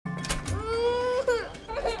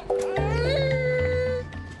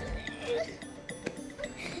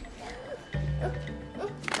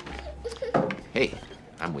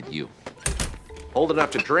Old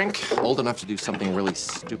enough to drink, old enough to do something really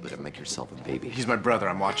stupid and make yourself a baby. He's my brother.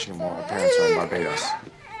 I'm watching him while my parents are in Barbados.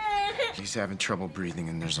 He's having trouble breathing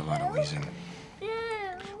and there's a lot of wheezing.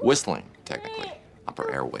 Whistling, technically.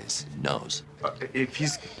 Upper airways, nose. If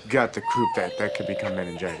he's got the croup, that could become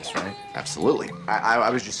meningitis, right? Absolutely. I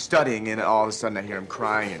was just studying and all of a sudden I hear him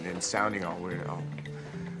crying and sounding all weird. Oh,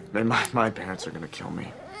 man, my parents are gonna kill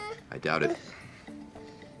me. I doubt it.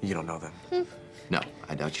 You don't know them? No,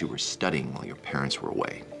 I doubt you were studying while your parents were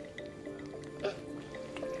away.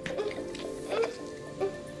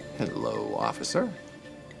 Hello, officer.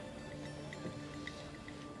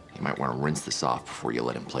 You might want to rinse this off before you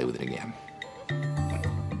let him play with it again.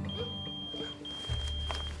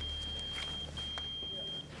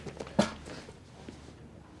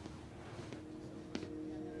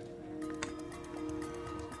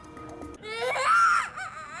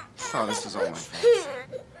 Oh, this is all my fault.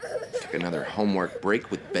 Took another homework break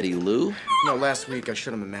with Betty Lou. No, last week I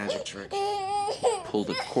showed him a magic trick. Pulled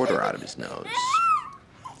a quarter out of his nose.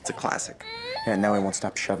 It's a classic. Yeah, now he won't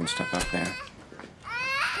stop shoving stuff up there.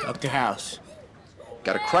 Dr. House.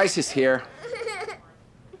 Got a crisis here.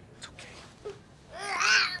 It's okay.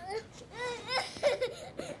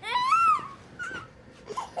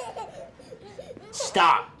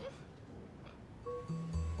 Stop.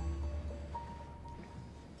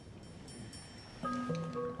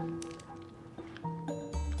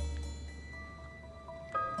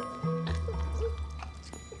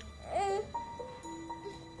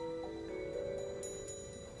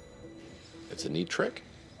 It's a neat trick.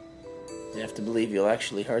 You have to believe you'll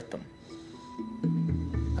actually hurt them.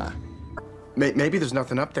 Huh. Maybe there's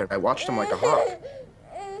nothing up there. I watched him like a hawk.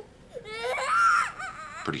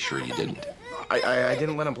 Pretty sure you didn't. I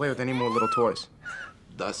didn't let him play with any more little toys.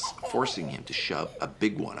 Thus forcing him to shove a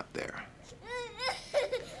big one up there.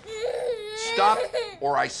 Stop,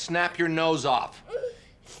 or I snap your nose off.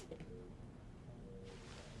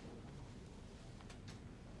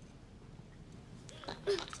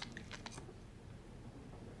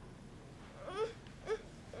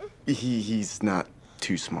 He's not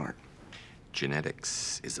too smart.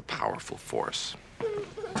 Genetics is a powerful force.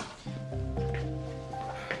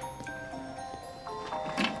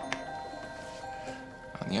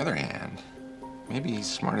 On the other hand, maybe he's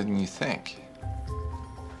smarter than you think.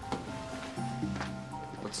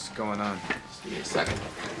 What's going on? Just give me a second.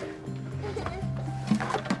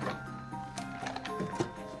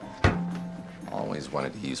 Always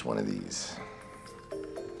wanted to use one of these.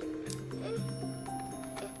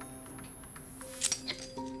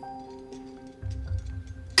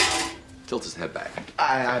 Tilt his head back.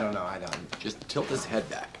 I don't know. I don't. Just tilt his head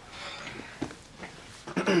back.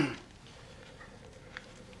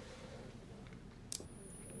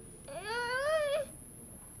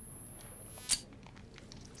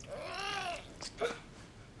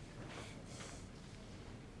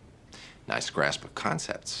 Nice grasp of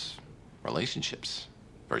concepts, relationships.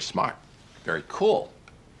 Very smart, very cool.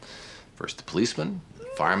 First the policeman, the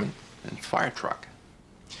fireman, and fire truck.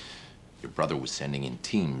 Your brother was sending in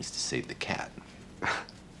teams to save the cat.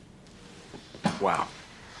 Wow.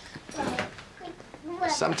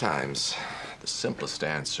 Sometimes the simplest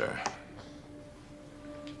answer